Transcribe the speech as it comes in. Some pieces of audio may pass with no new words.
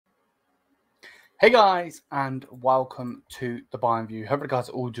Hey guys, and welcome to the Bayern View. Hope you guys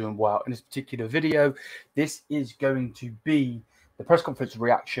are all doing well. In this particular video, this is going to be the press conference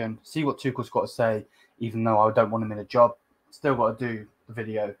reaction. See what Tuchel's got to say, even though I don't want him in a job. Still got to do the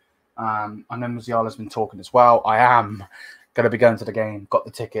video. I know Musiala's been talking as well. I am going to be going to the game, got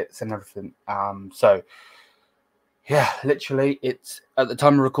the tickets and everything. So, yeah, literally, it's at the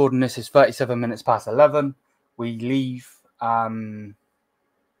time of recording this is 37 minutes past 11. We leave...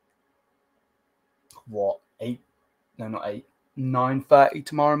 9:30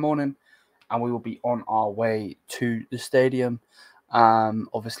 tomorrow morning, and we will be on our way to the stadium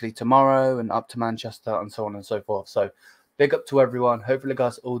obviously tomorrow and up to Manchester and so on and so forth. So big up to everyone. Hopefully you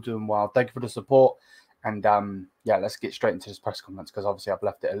guys are all doing well. Thank you for the support, and yeah, let's get straight into this press conference, because obviously I've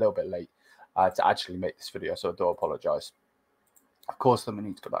left it a little bit late to actually make this video, so I do apologize. Of course, then we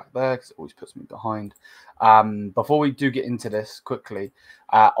need to go back there because it always puts me behind. Before we do get into this quickly,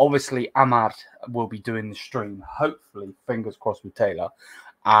 obviously Ahmad will be doing the stream. Hopefully, fingers crossed with Taylor.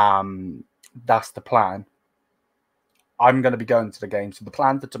 That's the plan. I'm going to be going to the game. So the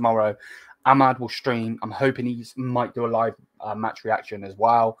plan for tomorrow, Ahmad will stream. I'm hoping he might do a live match reaction as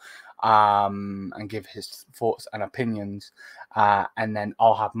well, and give his thoughts and opinions. And then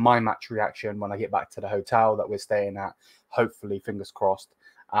I'll have my match reaction when I get back to the hotel that we're staying at. Hopefully, fingers crossed.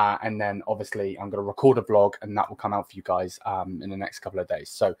 And then obviously I'm going to record a vlog, and that will come out for you guys in the next couple of days.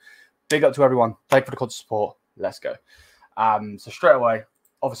 So big up to everyone. Thank you for the constant support. Let's go. So straight away,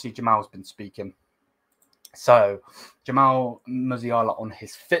 obviously Jamal's been speaking. So Jamal Musiala on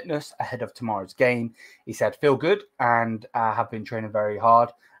his fitness ahead of tomorrow's game. He said, feel good and have been training very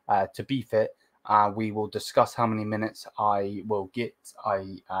hard to be fit. We will discuss how many minutes I will get.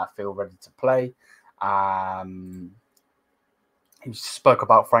 I feel ready to play. He spoke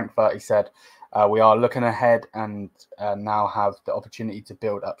about Frankfurt. He said, we are looking ahead and now have the opportunity to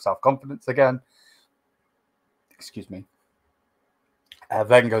build up self-confidence again. Excuse me.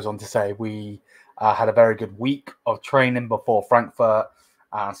 Then goes on to say, we had a very good week of training before Frankfurt.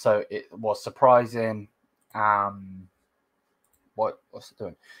 So it was surprising. What's it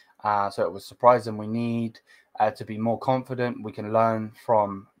doing? So it was surprising. We need to be more confident. We can learn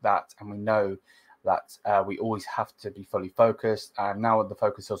from that, and we know that we always have to be fully focused. And now the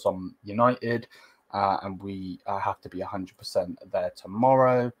focus is on United, and we have to be 100% there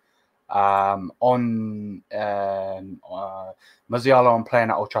tomorrow. Musiala on playing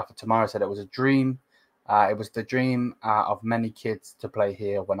at Old Trafford tomorrow said it was a dream. It was the dream of many kids to play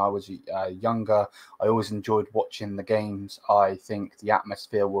here when I was younger. I always enjoyed watching the games. I think the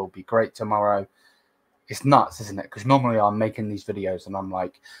atmosphere will be great tomorrow. It's nuts, isn't it? Because normally I'm making these videos and I'm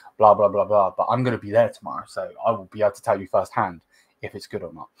like, blah, blah, blah, blah. But I'm going to be there tomorrow, so I will be able to tell you firsthand if it's good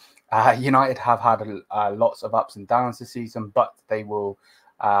or not. United have had lots of ups and downs this season, but they will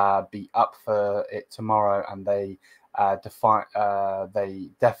be up for it tomorrow, and they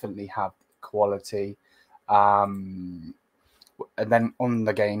definitely have quality. And then on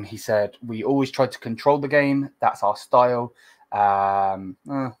the game, he said, we always try to control the game. That's our style.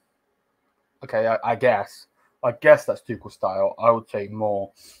 Okay, I guess that's Tuchel's style. I would say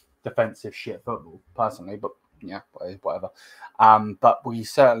more defensive shit football, personally, but yeah, whatever. But we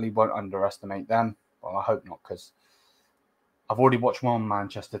certainly won't underestimate them. Well, I hope not, because I've already watched one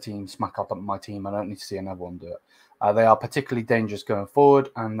Manchester team smack up my team. I don't need to see another one do it. They are particularly dangerous going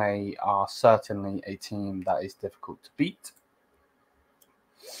forward, and they are certainly a team that is difficult to beat.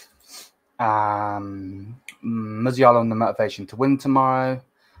 Musiala on the motivation to win tomorrow.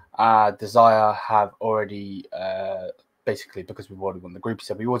 Desire have already basically, because we've already won the group, he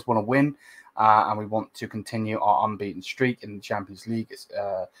said we always want to win, and we want to continue our unbeaten streak in the Champions League.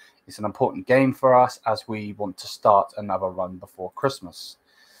 It's an important game for us, as we want to start another run before Christmas.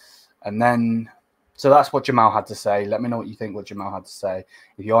 And then, so that's what Jamal had to say. Let me know what you think, what Jamal had to say.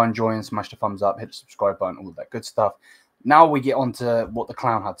 If you are enjoying, smash the thumbs up, hit the subscribe button, all that good stuff. Now we get on to what the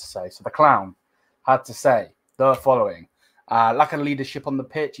clown had to say. So the clown had to say the following. Lack of leadership on the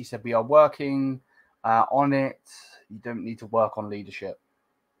pitch. He said, we are working on it. You don't need to work on leadership.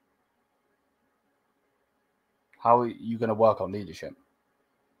 How are you going to work on leadership?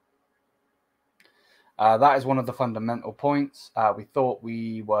 That is one of the fundamental points. We thought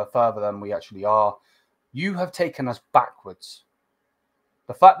we were further than we actually are. You have taken us backwards.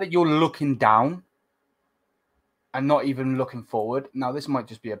 The fact that you're looking down and not even looking forward. Now, this might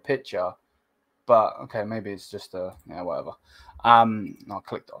just be a picture, but okay, maybe it's just a, yeah, whatever. No, I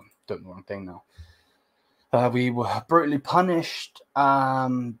clicked on, doing the wrong thing now. We were brutally punished,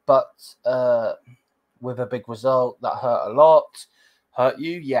 but with a big result that hurt a lot. Hurt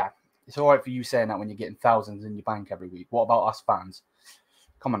you? Yeah. It's all right for you saying that when you're getting thousands in your bank every week. What about us fans?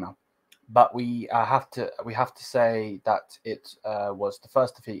 Come on now. But we have to say that it was the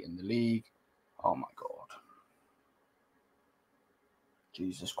first defeat in the league. Oh my God.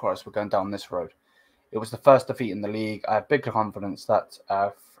 Jesus Christ, we're going down this road. It was the first defeat in the league. I have big confidence that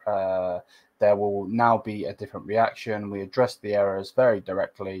there will now be a different reaction. We addressed the errors very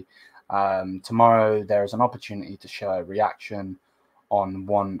directly. Tomorrow there is an opportunity to show a reaction on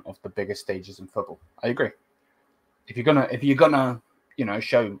one of the biggest stages in football. I agree. If you're gonna, you know,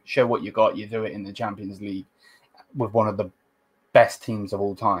 show what you got, you do it in the Champions League with one of the best teams of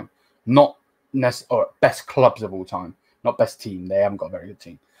all time, not or best clubs of all time, not best team. They haven't got a very good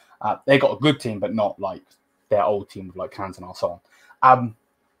team. They got a good team, but not like their old team with like Cantona and so on.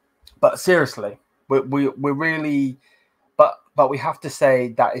 But seriously, we're really, but we have to say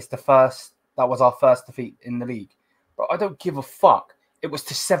that that was our first defeat in the league. But I don't give a fuck. It was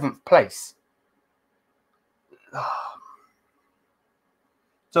to 7th place.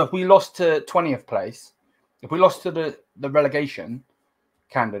 So if we lost to 20th place, if we lost to the relegation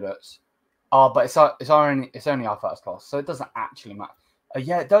candidates, but it's only our first loss, so it doesn't actually matter.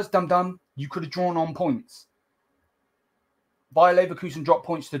 Yeah, it does, dum-dum. You could have drawn on points. Bayer Leverkusen dropped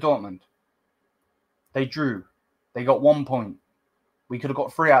points to Dortmund. They drew. They got 1 point. We could have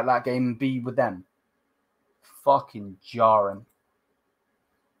got 3 out of that game and be with them. Fucking jarring.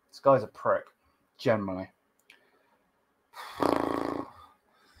 This guy's a prick, generally.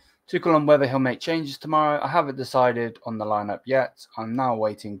 Tuchel on whether he'll make changes tomorrow. I haven't decided on the lineup yet. I'm now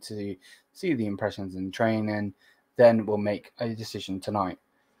waiting to see the impressions in training. Then we'll make a decision tonight.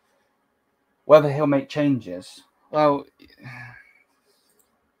 Whether he'll make changes. Well,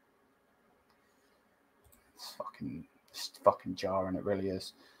 it's fucking jarring. It really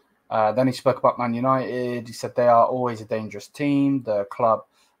is. Then he spoke about Man United. He said they are always a dangerous team. The club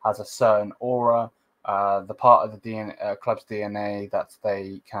has a certain aura. The part of the club's DNA that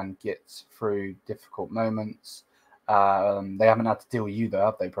they can get through difficult moments. They haven't had to deal with you though,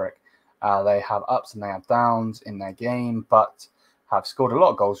 have they, prick? They have ups and they have downs in their game, but have scored a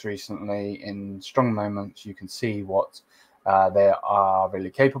lot of goals recently in strong moments. You can see what they are really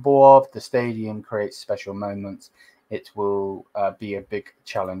capable of. The stadium creates special moments. It will be a big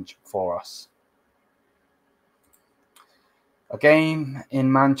challenge for us. A game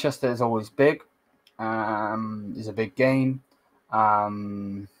in Manchester is always big. Is a big game.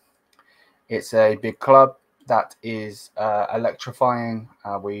 It's a big club that is electrifying.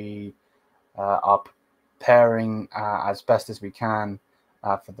 We are preparing as best as we can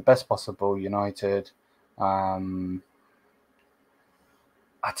for the best possible United. I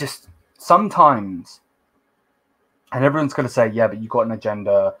just sometimes, and everyone's going to say, yeah, but you got an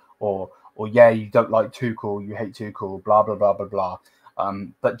agenda, or yeah, you don't like Tuchel, you hate Tuchel, blah blah blah blah blah.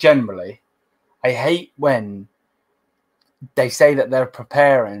 But generally, I hate when they say that they're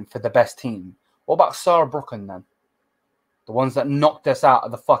preparing for the best team. What about Saarbrücken then? The ones that knocked us out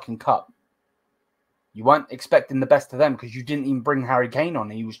of the fucking cup. You weren't expecting the best of them because you didn't even bring Harry Kane on.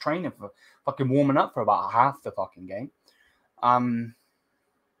 He was training for fucking warming up for about half the fucking game.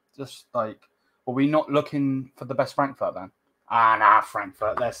 Just like, were we not looking for the best Frankfurt then? Nah,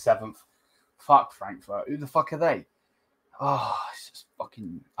 Frankfurt, they're 7th. Fuck Frankfurt. Who the fuck are they? Oh, it's just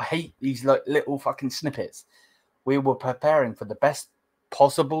fucking... I hate these little fucking snippets. We were preparing for the best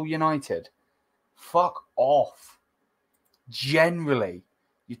possible United. Fuck off. Generally,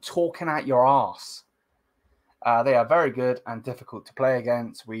 you're talking out your arse. They are very good and difficult to play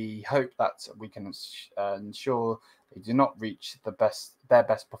against. We hope that we can ensure they do not reach their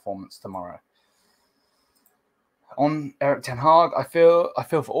best performance tomorrow. On Erik ten Hag, I feel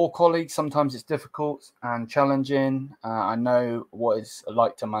for all colleagues. Sometimes it's difficult and challenging. I know what it's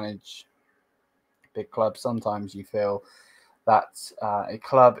like to manage big clubs. Sometimes you feel that a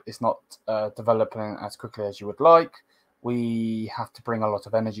club is not developing as quickly as you would like. We have to bring a lot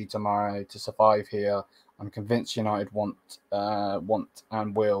of energy tomorrow to survive here. I'm convinced United want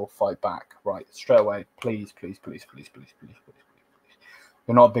and will fight back. Right, straight away. Please.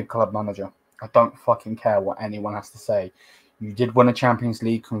 You're not a big club manager. I don't fucking care what anyone has to say. You did win a Champions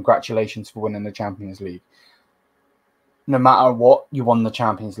League. Congratulations for winning the Champions League. No matter what, you won the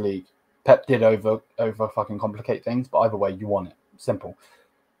Champions League. Pep did over fucking complicate things, but either way, you won it. Simple.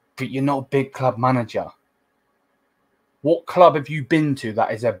 But you're not a big club manager. What club have you been to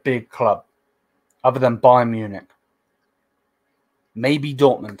that is a big club? Other than Bayern Munich. Maybe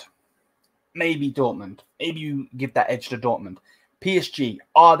Dortmund. Maybe you give that edge to Dortmund. PSG,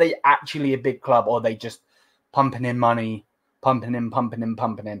 are they actually a big club, or are they just pumping in money, pumping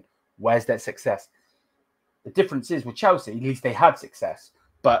in? Where's their success? The difference is with Chelsea, at least they had success,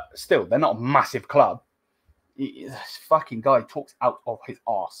 but still, they're not a massive club. This fucking guy talks out of his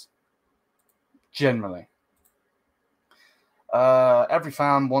arse. Generally. Every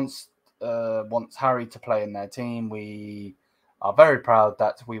fan wants Harry to play in their team. We are very proud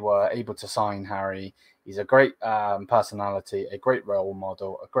that we were able to sign Harry. He's a great personality, a great role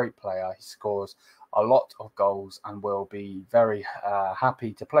model, a great player. He scores a lot of goals and will be very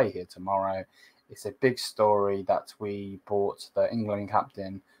happy to play here tomorrow. It's a big story that we brought the England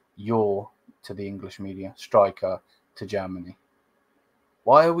captain, to the English media, striker, to Germany.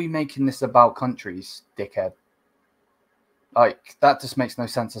 Why are we making this about countries, dickhead? Like, that just makes no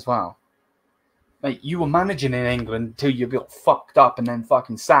sense as well. Mate, you were managing in England until you got fucked up and then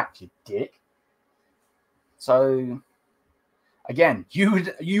fucking sacked, you dick. So, again,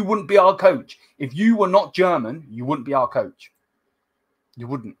 you wouldn't be our coach. If you were not German, you wouldn't be our coach. You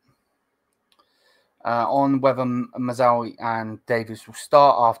wouldn't. On whether Mazzawi and Davies will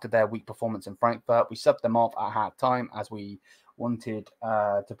start after their weak performance in Frankfurt, we subbed them off at half time as we wanted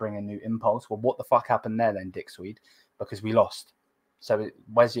to bring a new impulse. Well, what the fuck happened there then, Dick Swede? Because we lost. So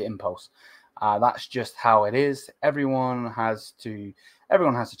where's your impulse? That's just how it is. Everyone has a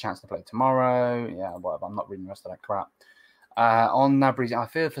chance to play tomorrow. Yeah, whatever. I'm not reading the rest of that crap. On Gnabry's, I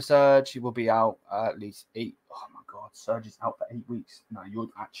fear for Serge, he will be out at least 8. Oh my God, Serge is out for 8 weeks. No, you're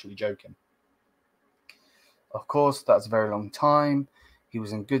actually joking. Of course, that's a very long time. He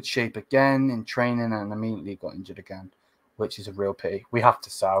was in good shape again in training and immediately got injured again, which is a real pity. We have to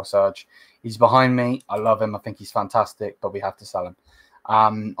sell Serge. He's behind me. I love him. I think he's fantastic, but we have to sell him.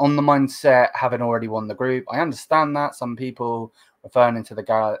 On the mindset, having already won the group, I understand that. Some people referring to the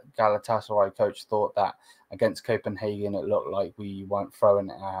Galatasaray coach thought that against Copenhagen, it looked like we weren't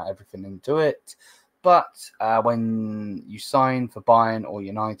throwing everything into it. But when you sign for Bayern or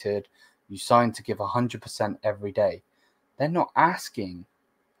United, you sign to give 100% every day. They're not asking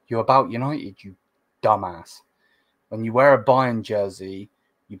you about United, you dumbass. When you wear a Bayern jersey,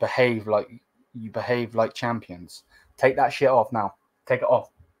 you behave like champions. Take that shit off now. Take it off.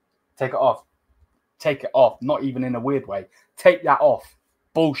 Take it off. Take it off. Not even in a weird way. Take that off.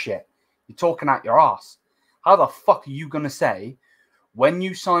 Bullshit. You're talking out your ass. How the fuck are you going to say when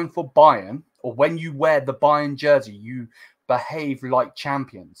you sign for Bayern or when you wear the Bayern jersey, you behave like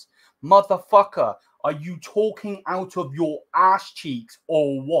champions? Motherfucker, are you talking out of your ass cheeks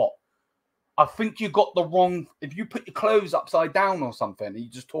or what? I think you got the wrong... If you put your clothes upside down or something, you're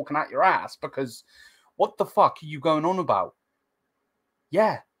just talking out your ass because what the fuck are you going on about?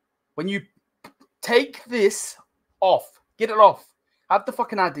 Yeah. When you take this off, get it off. Have the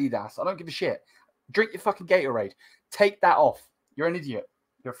fucking Adidas. I don't give a shit. Drink your fucking Gatorade. Take that off. You're an idiot.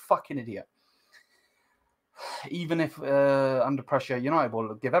 You're a fucking idiot. Even if under pressure, United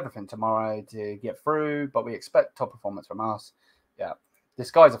will give everything tomorrow to get through, but we expect top performance from us. Yeah.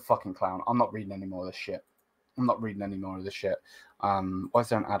 This guy's a fucking clown. I'm not reading any more of this shit. Why is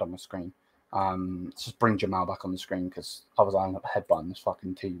there an ad on the screen? Let's just bring Jamal back on the screen because I was on headbutting this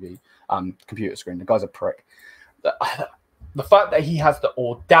fucking TV, computer screen. The guy's a prick. The fact that he has the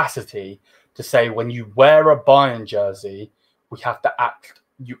audacity to say when you wear a Bayern jersey,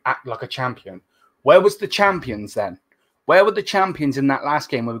 you act like a champion. Where was the champions then? Where were the champions in that last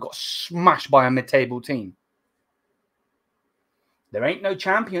game where we got smashed by a mid-table team? There ain't no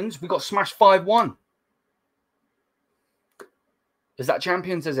champions. We got smashed 5-1. Is that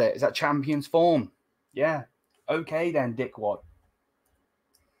champions, is it? Is that champions form? Yeah. Okay then, dickwad.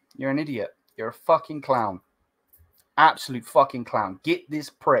 You're an idiot. You're a fucking clown. Absolute fucking clown. Get this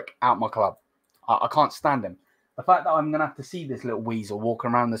prick out my club. I can't stand him. The fact that I'm going to have to see this little weasel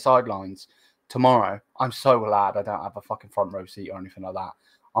walking around the sidelines tomorrow, I'm so glad I don't have a fucking front row seat or anything like that.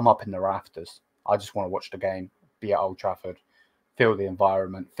 I'm up in the rafters. I just want to watch the game, be at Old Trafford, feel the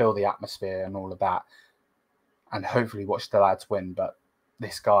environment, feel the atmosphere and all of that, and hopefully watch the lads win. But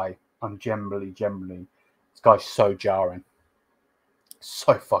this guy, this guy's so jarring.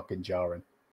 So fucking jarring.